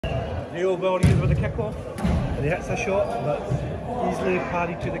Real Warriors with a kick-off, and he hits a shot that's easily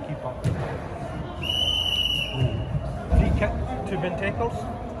parried to the keeper. Free kick to Bentekerz.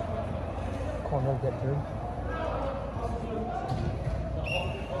 Corner get through.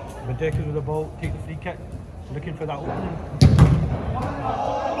 Bentekerz with the ball, take the free kick, looking for that opening.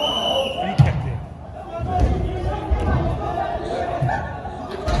 Free kick there.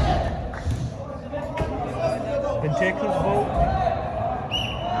 Bentekerz ball.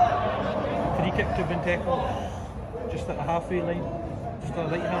 Free kick to Bentekerz. Just at the halfway line. Just on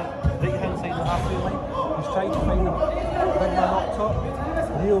the right hand side of the halfway line. He's trying to find the big man up top.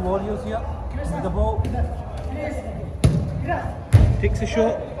 Real Warriors here with the ball. Takes a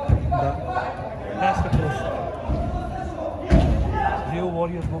shot, but past the post. Real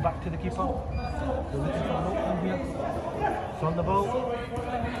Warriors go back to the keeper. They're looking for an opening here. It's on the ball.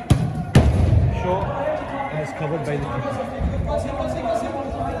 Shot, and it's covered by the keeper.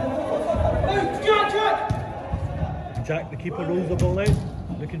 Jack, the keeper, rolls the ball out,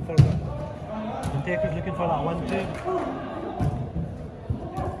 looking for that. Bentekerz looking for that 1-2.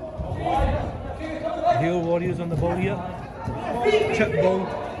 Real Warriors on the ball here. Chip ball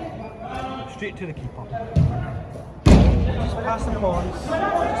straight to the keeper. Just past the post. Just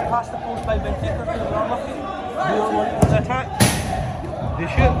past the post by Bentekerz to the unlucky. Real Warriors attack. They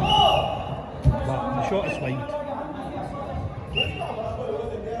shoot, but the shot is wide.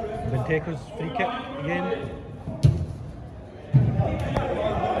 Bentekerz free kick again.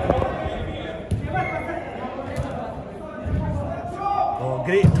 Oh,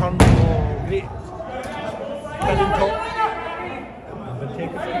 great turn! Oh, great pin and top.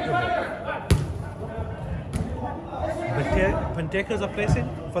 Bentekerz are pressing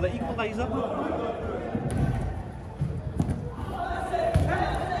for the equaliser.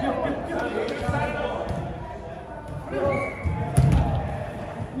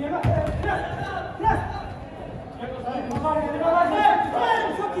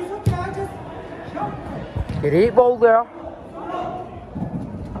 Great ball there.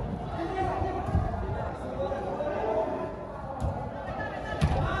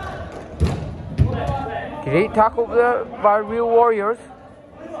 Great tackle there by Real Warriors.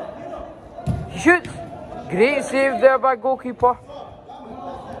 He shoots. Great save there by goalkeeper.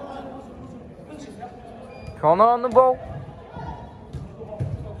 Corner on the ball.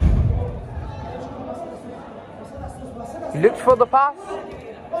 He looks for the pass.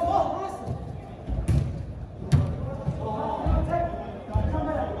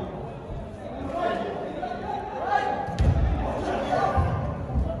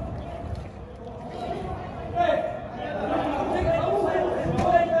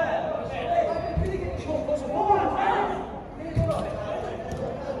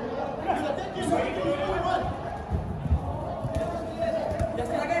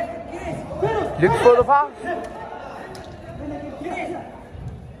 Looks for the pass.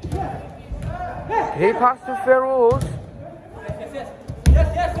 Great pass to Ferros.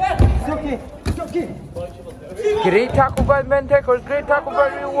 Great tackle by Bentekerz. Great tackle by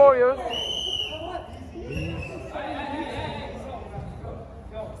Real Warriors.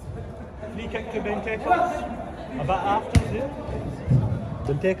 Free kick to Bentekerz. A bit after there.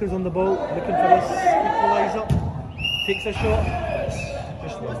 Bentekerz on the ball, looking for this equaliser. Takes a shot.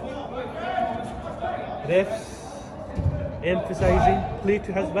 Just one. Refs emphasising play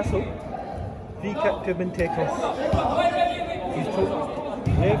to his whistle. Free kick to Bentekerz. He's told.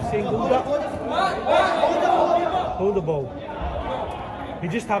 Refs saying hold up. Hold the ball.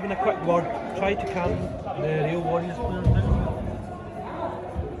 He's just having a quick word. Try to calm the Real Warriors players down.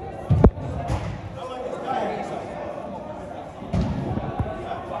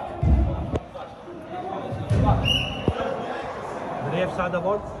 The refs had a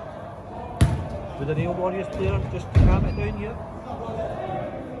word with the Real Warriors player just to calm it down here.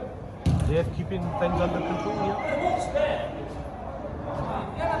 They're keeping things under control here.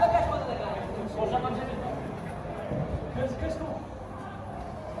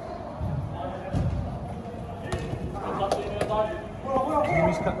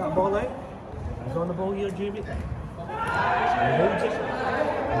 Jamie's cut that ball out. He's on the ball here, Jamie. And he holds it.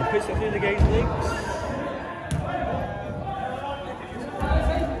 And he puts it through the guy's legs.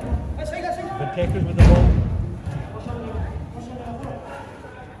 Bentekerz with the ball.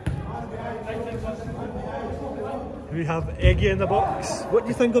 We have Eggy in the box. What do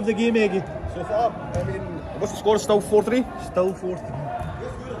you think of the game, Eggy? So far, I mean, what's the score? Still 4-3? Still 4-3.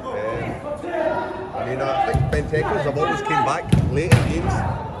 I mean, I think Bentekerz have always came back late in games,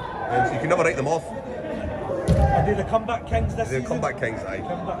 so you can never write them off. Are they the comeback kings this season? They're comeback kings, aye.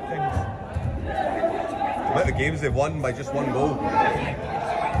 Comeback kings. The amount of games they've won by just one goal.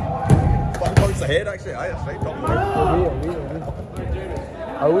 ahead actually. Aye, that's right. Top of the head.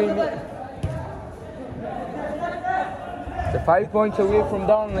 Are we? The 5 points away from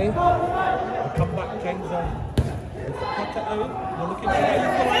Darnley. The comeback Kings cut it out. They're looking for the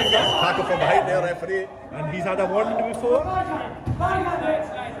equaliser. Tackle from behind there, referee. And he's had a warning before.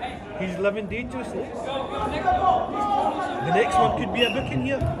 He's living dangerously. The next one could be a booking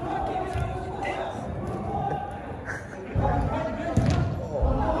here.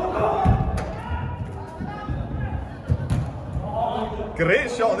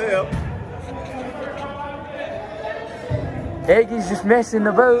 Great shot there. Eggy's just messing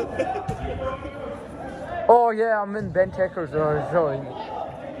about. Oh yeah, I'm in Bentekerz. Sorry.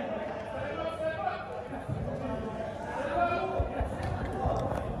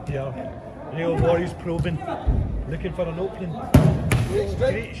 Yeah, Real Warriors probing, looking for an opening.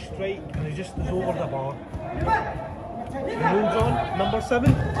 Great strike, and he just is over the bar. He moves on, number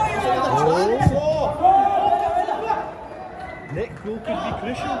 7. Next goal could be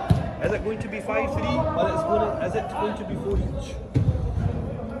crucial. Is it going to be 5-3 or is it going to be 4 each?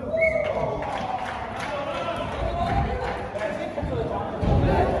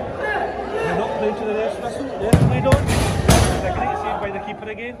 They're not playing to the rest whistle. They're played on. It's a great save by the keeper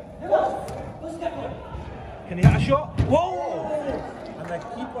again. Can he hit a shot? Whoa! And the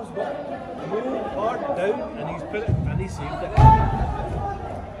keeper's got low hard down and he's put it and he saved it.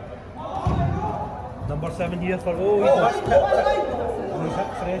 Number 7 here for he's missed it. And he's hit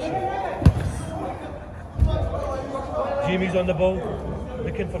fresh. Jamie's on the ball,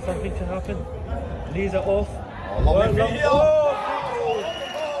 looking for something to happen. Lays it off.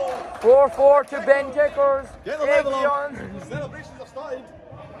 4-4 to Bentekerz. Get the level on. Celebrations have started.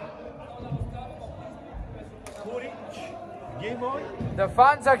 4 each. Game on. The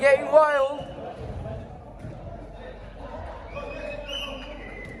fans are getting wild.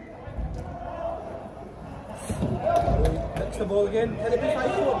 Hits the ball again. Can it be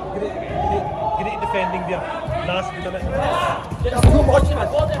 5-4? Great defending there. Last minute.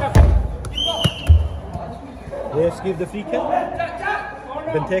 Refs gave the free kick.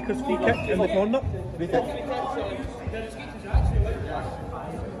 Bentekerz free kick in the corner. Free kick.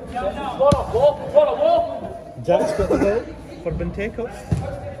 Jack's got the ball for Bentekerz.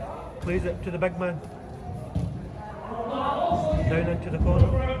 Plays it to the big man. Down into the corner.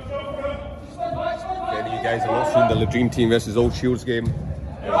 If any of you guys have not seen the Dream Team versus Old Shields game,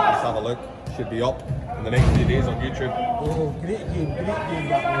 let's have a look. Should be up in the next few days on YouTube. Oh, great game that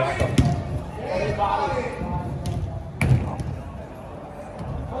was.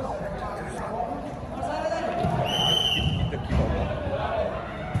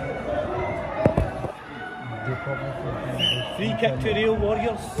 Free kick to Real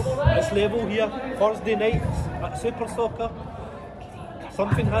Warriors. It's level here. Thursday night at Super Soccer.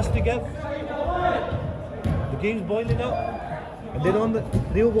 Something has to give. The game's boiling up. And then on the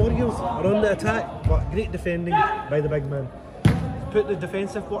Real Warriors are on the attack, but great defending by the big man. Put the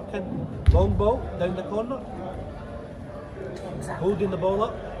defensive work in. Long ball down the corner. Holding the ball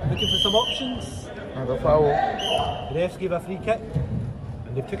up, looking for some options. And a foul. The refs gave a free kick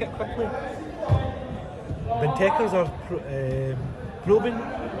and they took it quickly. Bentekerz are probing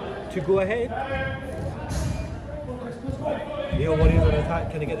to go ahead. Real Warriors on attack.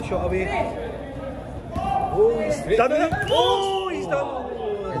 Can he get the shot away? Oh, he's done it! Oh, he's done it!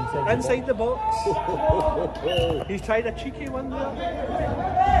 Inside the box. He's tried a cheeky one there.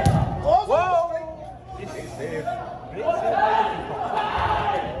 Whoa! Great save. Great save by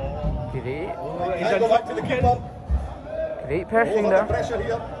the keeper. Great. He's Go back to the keeper. Great pressing The there. pressure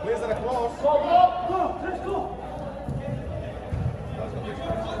here. Plays it across. Top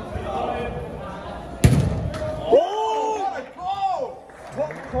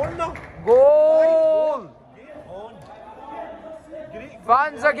corner. Goal! Game on. Great.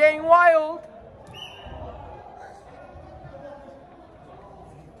 Fans are getting wild.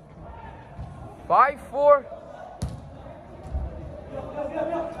 (5-4)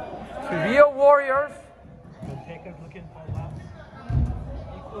 to Real Warriors. Bentekerz looking for that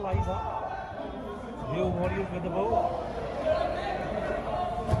equaliser. Real Warriors with the ball.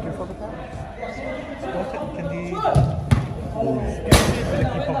 Looking for the pass. Got it. Can they?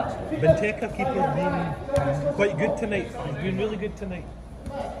 Bentekerz keeper's been quite good tonight. He's been really good tonight.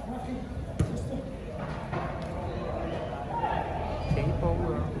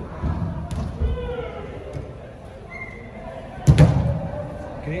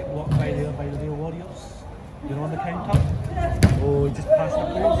 Great block by the Real Warriors. They're on the counter. Oh, he just passed the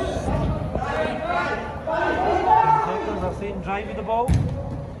post. Bentekerz are saying drive with the ball.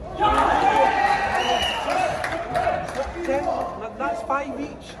 10. That's 5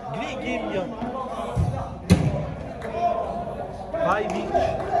 each. Great game here. 5 each.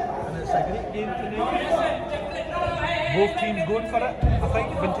 And it's a great game tonight. Both teams going for it. I think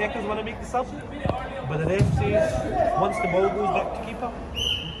Bentekerz want to make the sub. But the ref says once the ball goes back to keeper.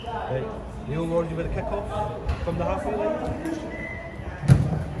 Right. Real Warriors with a kick off from the halfway line.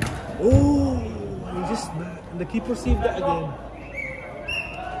 Oh! And the keeper saved it again.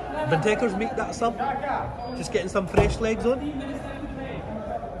 Bentekerz make that sub. Just getting some fresh legs on.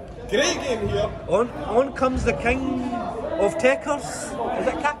 Great game here. On comes the king of Tekers. Is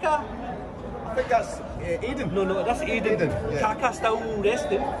it Kaka? I think that's Aiden. No, that's Aiden. Yeah. Kaka still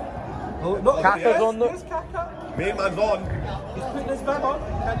resting. Oh, no, Kaka's on though. There's Kaka. Main man's on. He's putting his bib on.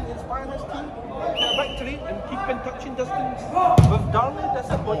 Can he inspire his team to a victory and keep in touching distance with Darley?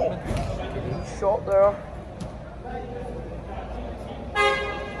 Disappointment. Shot there.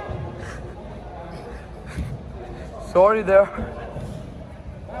 Sorry there. He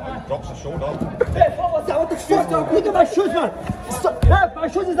drops his shoulder. Hey, what's that? What the fuck? Look at my shoes, man. Stop. Hey, my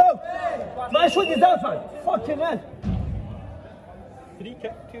shoes is out. My shoes is out, man. Fucking man. Free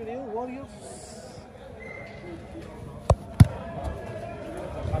kick to Real Warriors.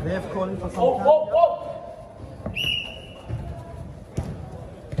 Ref calling for some time.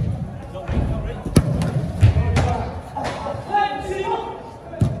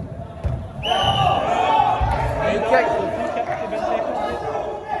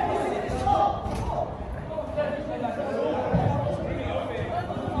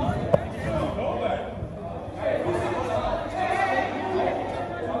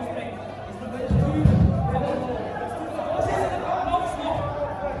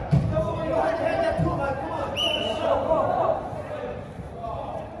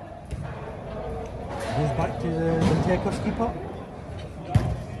 Goes back to the Bentekerz keeper.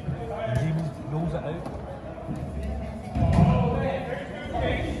 James rolls it out.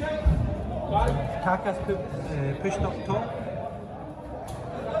 Kaka's pushed up top.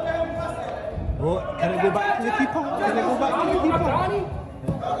 Oh, can it go back to the keeper? Can it go back to the keeper?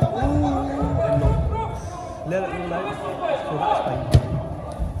 Oh, no. Let it roll out. So that's fine.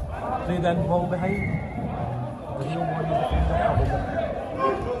 Played in, ball behind. The Real Warriors defender covered it.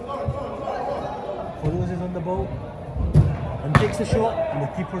 Follows is on the ball and takes a shot, and the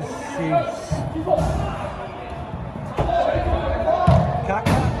keeper saves.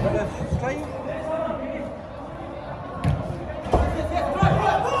 Kaka with a strike.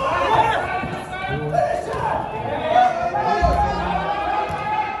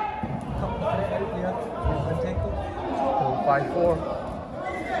 So 5-4.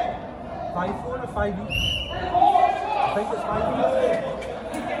 5-4 or 5 each? I think it's 5 each.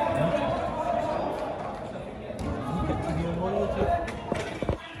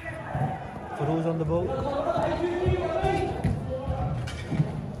 Throws on the ball.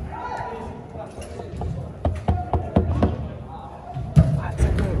 That's a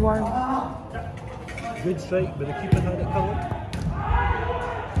good one. Good strike, but the keeper had it covered.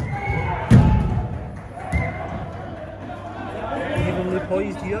 Evenly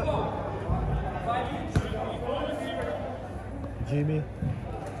poised here. Jamie.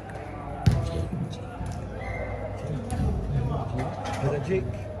 With a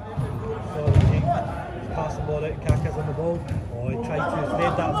Jake. Pass the ball out, Kaka's on the ball. Oh, he tries to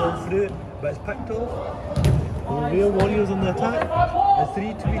thread that ball through, but it's picked off. The Real Warriors on the attack. A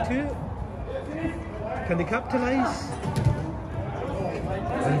 3-2. Can they capitalise?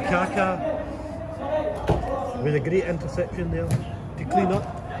 And Kaka with a great interception there to clean up.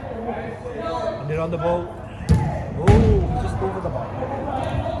 And they're on the ball. Oh, just over the bar.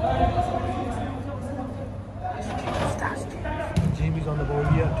 Jamie's on the ball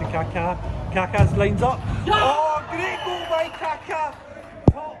here to Kaka. Kaka's lines up. Oh, great goal by Kaka.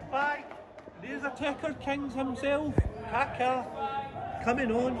 Top back. There's a Teker Kings himself. Kaka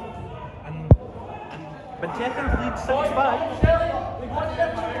coming on. And Bentekerz leads 6-5.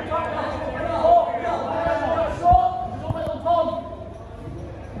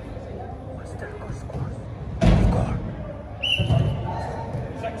 What's the score?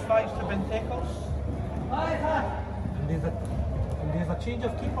 6-5 to Bentekerz. And there's a change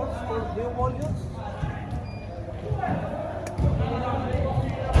of keepers for Real Warriors.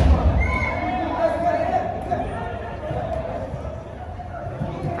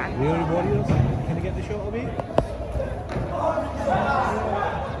 Real Warriors, can they get the shot away?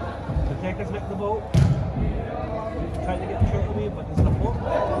 Bentekerz nicked the ball. Trying to get the shot away, but there's a block.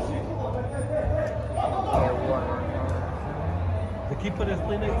 The keeper is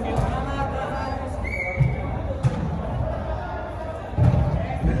playing outfield.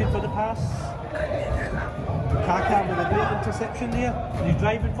 Looking for the pass. Kaka with a great interception there. He's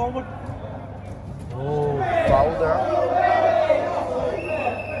driving forward. Oh, foul there.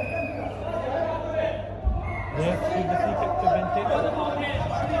 Ref gave the free kick to Bentekerz.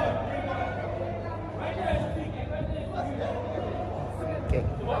 Okay.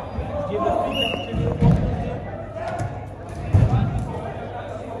 Gave the free kick to the opponent there.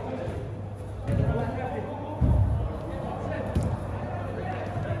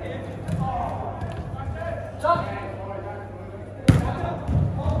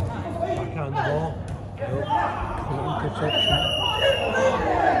 Back on the ball. Nope. Interception.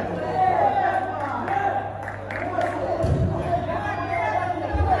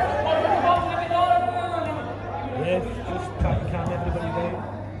 Ref just try to calm everybody down.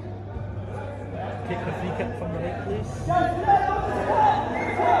 Take the free kick from the right place.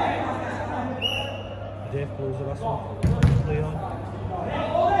 The ref blows the whistle. Play on.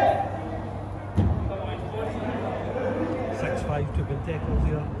 6-5 to Bentekerz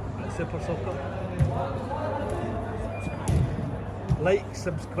here at Super Soccer. Like,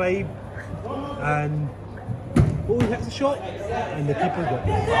 subscribe, and oh, he hits a shot, and the keeper got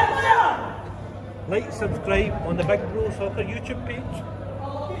it. Like, subscribe on the Big Bro Soccer YouTube page,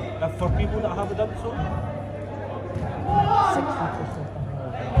 if for people that haven't done so. 60%.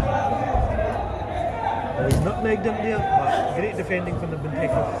 He's nutmegged him there, but great defending from the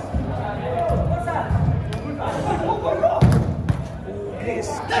Bentekerz. Great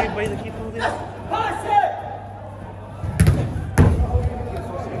save by the keeper there.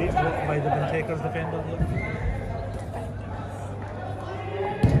 Great block by the Bentekerz defender there.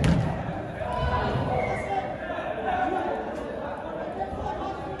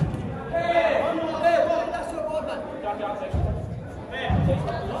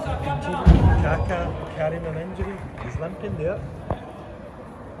 Kaka carrying an injury, he's limping there.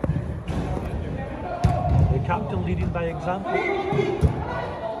 The captain leading by example.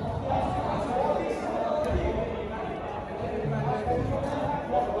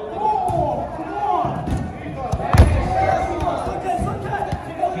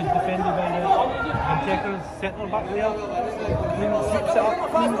 Good defended by the Bentekerz centre back there. Sweeps it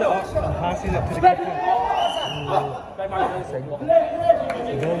up, cleans it up, and passes it to the keeper.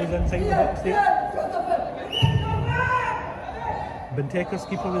 The ball is inside the box there. Bentekerz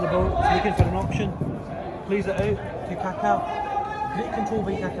keeper with the ball, he's looking for an option. Plays it out to Kaka. Great control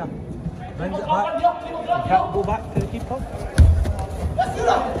by Kaka. Brings it back. He can't go back to the keeper.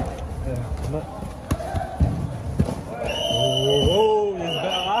 Oh, he's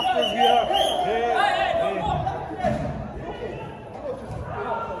got afters here. Hey.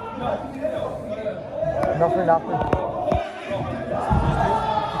 Nothing.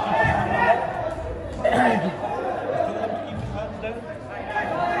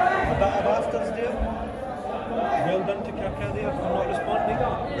 Well done to Kaka there for not responding.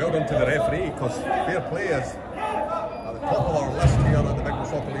 Well done to the referee, because fair play is at the top of our list here at the Big Bro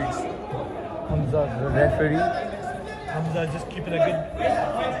Soccer Leagues. Hamza, the referee. Hamza just keeping a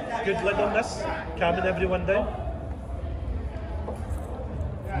good lid on this, calming everyone down.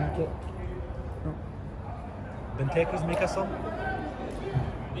 Okay. Bentekerz make a sub.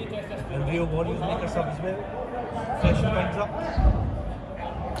 And Real Warriors make a sub as well. Freshen things up.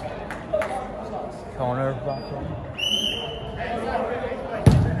 Corner back on.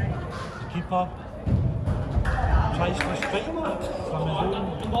 The keeper tries to strike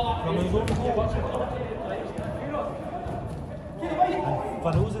from his own goal. And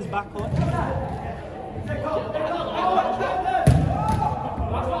Farouz is back on.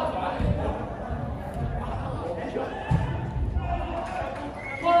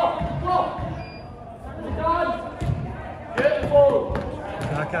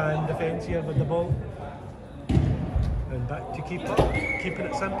 Kaka in defence here with the ball. And back to keeper, keeping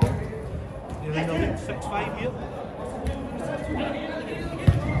it simple. They're in the lead 6-5 here.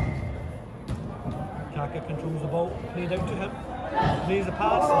 Kaka controls the ball, played out to him. Plays a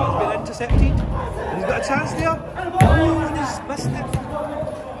pass, but it's been intercepted. And he's got a chance there. Oh, and he's missed it.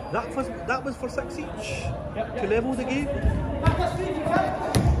 That was for 6 each to level the game.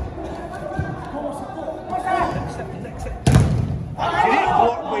 Great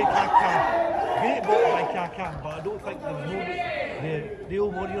block by Kaka. Great block by Kaka, but I don't think there's no. The Real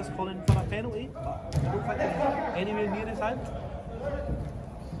Warriors calling for a penalty, but I don't think there's anywhere near his hand.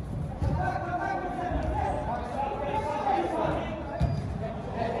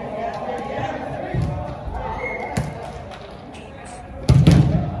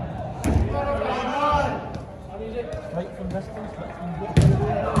 Right from distance, let's go.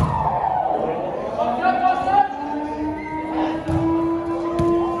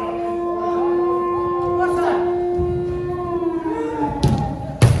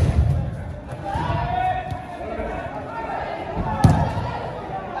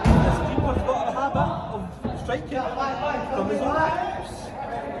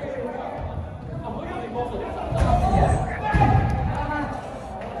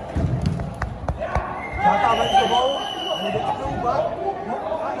 Kaka wins the ball and he gets pulled back. No,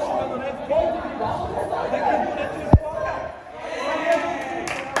 action on the left goal.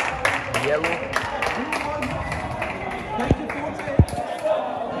 Yellow.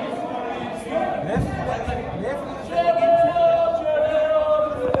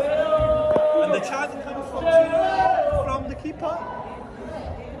 And the chant comes from the keeper.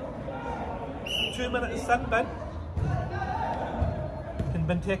 2 minutes sin bin. Can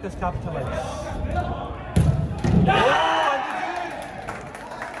Bentekerz capitalise? Oh,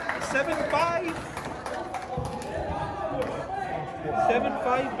 7-5.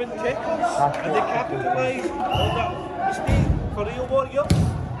 7-5 Bentekerz. And they capitalise on that mistake for Real Warriors.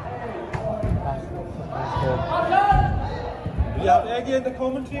 We have Eggy in the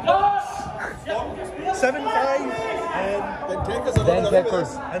commentary box. 7-5 and Bentekerz.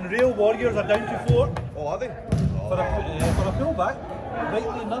 And Real Warriors are down to 4 Oh, are they? for a pullback,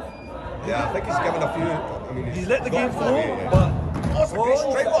 rightly enough. Yeah, I think he's given a few. I mean, He's let the got game to flow, yeah. but Oh, it's a great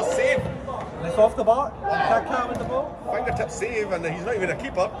strike, what a save! it's off the bar. Kaka with the ball. Fingertip save, and he's not even a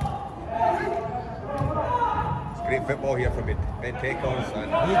keeper. It's great football here from Bentekerz.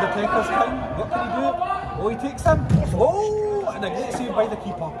 And Here's the Bentekerz time. What can he do? Oh, he takes him. Oh, and a great save by the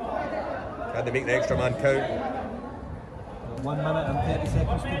keeper. had to make the extra man count. 1 minute and 30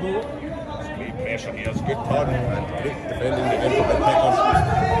 seconds to go. Great pressure here, it's good turn and great defending again from Bentekerz.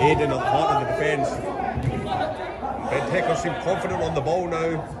 Aiding at the heart of the defence. Bentekerz seemed confident on the ball now.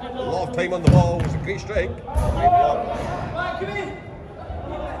 A lot of time on the ball. It was a great strike. Great block.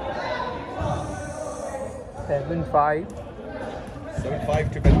 7-5.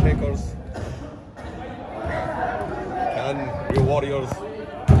 7-5 to Bentekerz. Can Real Warriors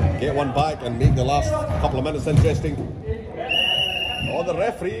get one back and make the last couple of minutes interesting? Oh, the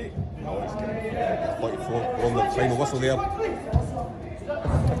referee. No, he's on the final whistle there.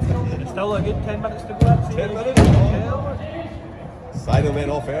 It's still a good 10 minutes to go. 10 minutes. Siren went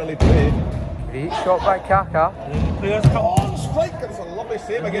off early today. Great shot by Kaka. The players come Oh, strike! It's a lovely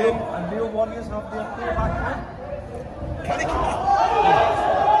save again. and Real Warriors have their play back in. Can he keep it?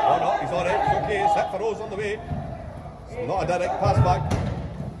 Oh no, he's alright, he's okay. It's hit for Rose on the way. It's not a direct pass back.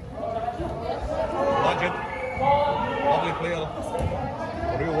 Legend. Lovely player.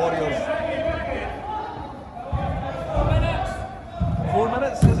 The Real Warriors. 4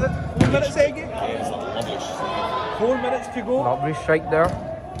 minutes, is it? 4 minutes, Eggy? Yeah, it's a lovely save. 4 minutes to go. Lovely strike there.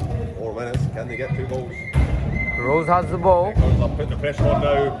 4 minutes, can they get 2 goals? Rose has the ball. Bentekerz are putting the pressure on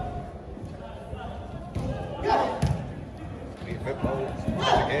now. Great football,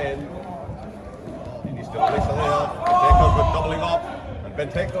 again. He needs to place it there. Bentekerz with doubling up. And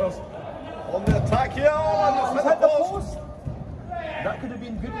Bentekerz on the attack here. And it's hit the post. That could have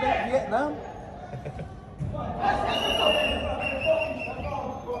been good night Vietnam.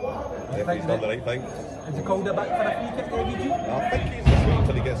 I think he's done the right thing. Has he called it back for a free kick, Eggy G? I think he's just waiting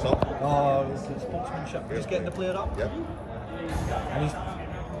until he gets up. Oh, it's the sportsmanship. He's getting the player up. Yep. And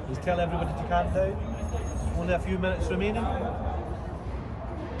he's telling everybody to calm down. Only a few minutes remaining.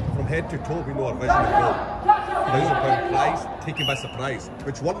 From head to toe, we know our vision of goal. £1,000 prize, taken by surprise.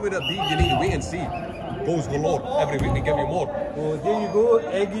 Which one would it be? You need to wait and see. Goals galore. Every week they give you more. Oh, there you go.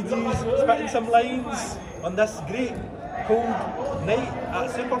 Eggy G's spitting some lines on this great cold night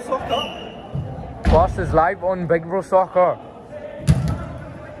at Super Soccer. Plus is live on Big Bro Soccer.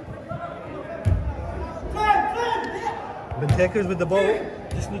 Bentekerz with the ball.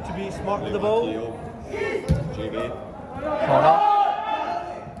 Just need to be smart with the ball. JB. Connor.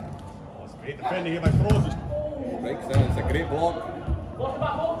 That's great defending here by Froze. Breaks in, it's a great block.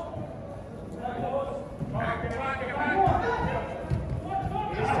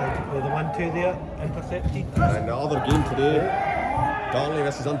 Just trying to play the 1-2 there. Intercepted. And the other game today, Darnley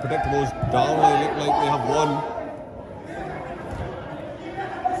versus Unpredictables. Darnley look like they have won.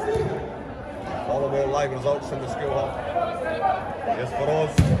 Follow their live results in the school hub. Yes, for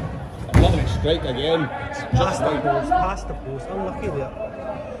us. A lovely strike again. It's just Past the post. Unlucky there.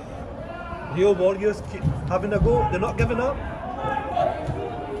 Real Warriors keep having a go. They're not giving up.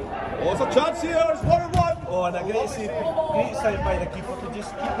 Oh, it's a chance here. It's 1-1. Oh, and a great save by the keeper to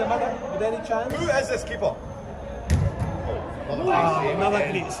just keep them in it with any chance. Who is this keeper? Another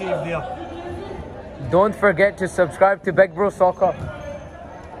great save there. Don't forget to subscribe to Big Bro Soccer.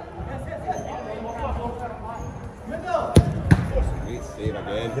 Great save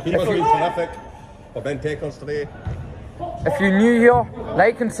again. The keeper's been terrific for Bentekerz today. If you're new here,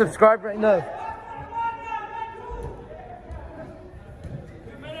 like and subscribe right now.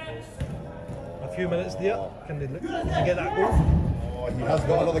 A few minutes there. Can they get that goal? Oh, he has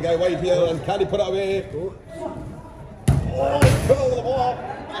got another guy wide here, and can he put it away? Oh, he's put over the ball.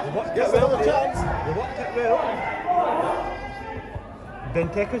 They worked Gets it well. another chance. They worked it well.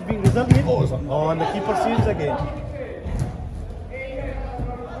 Bentekerz being resilient. Oh, And the keeper saves again.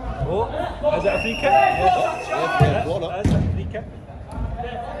 Oh, is it a free kick? Yes, yeah, blown up. it is a free kick.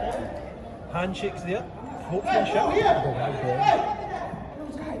 Handshakes there. Sportsmanship.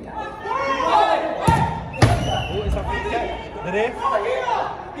 Oh, it's a free kick. The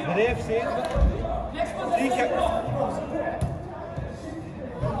ref says free kick.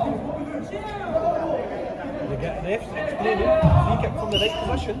 You get refs explaining free kick from the right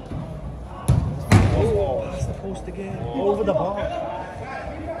position. Oh, past the post again. Over the bar.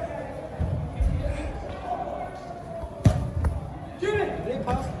 Great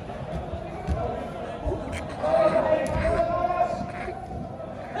pass.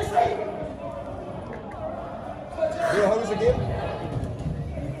 Yeah, how was the game?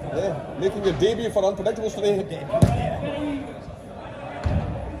 Yeah, making your debut for Unpredictables today.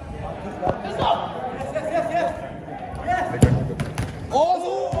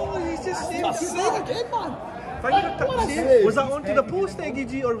 Oh, he's just saved again, man. Was that onto the post, Eggy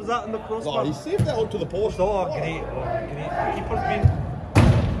G, or was that on the crossbar? No, he saved it onto the post. Oh, great. The keeper's been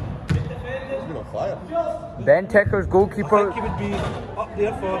on fire. Bentekerz goalkeeper. I think he would be up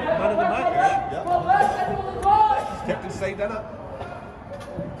there for man of the match. Yeah. He's kept inside, didn't it?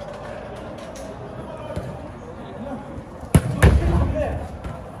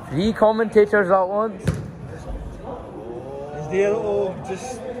 Three commentators at once. Is there,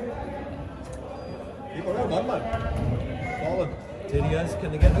 just... Keeper well done, man. Solid. There he is.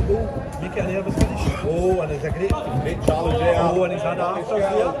 Can they get the goal? Make it a nervous finish. Oh, and it's a great challenge there. Oh, and he's had it after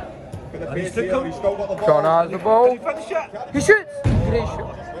here. And he's took him. He's still got the ball. Sean has the ball. Can he finish it? He shoots. Great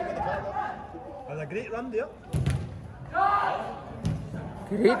shot. That's a great run there.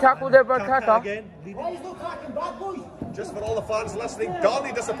 Great tackle there by Kaka Kaka. again. Leading. Just for all the fans listening,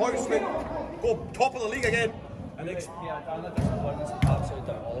 Darnley disappointment. Go top of the league again.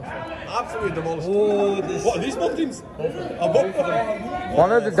 Absolutely demolished. Oh, this. What are these both teams? Both of them.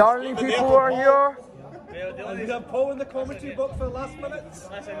 One of the Darling people are here. And we got Paul in the commentary box for the last minutes.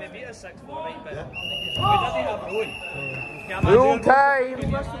 Listen, they beat us 6-4, right, but we didn't have a goal. Full time. Can you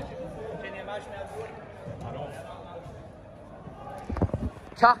imagine that goal?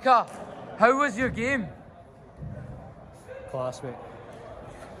 Kaka, how was your game? Class, mate.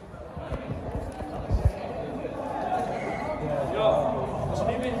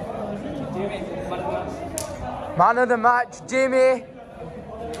 Man of the match, Jamie.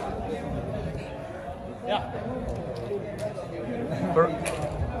 Yeah.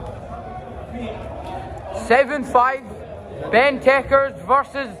 7-5. Bentekerz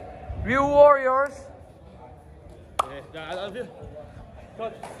versus Real Warriors. I love you.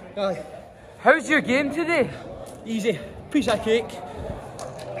 How's your game today? Easy. Piece of cake.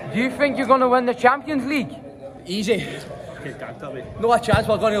 Do you think you're going to win the Champions League? Easy. No a chance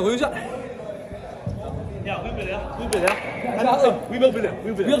we're going to lose it. Yeah, we'll be there. We'll be there. Exactly. We will be there.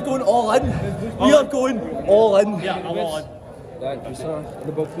 We'll be there. We're going all in. We are going all in. Yeah, I'm all in. Thank you, sir.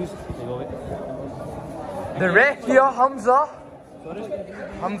 The ball, please. The ref here, Hamza.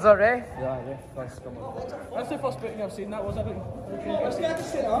 Hamza ref. Yeah, thanks. Come on. That's the first bit I've seen that, was it?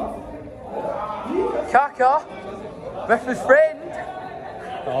 Kaka with his friend.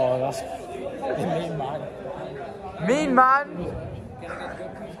 Oh, that's the main man. Main man.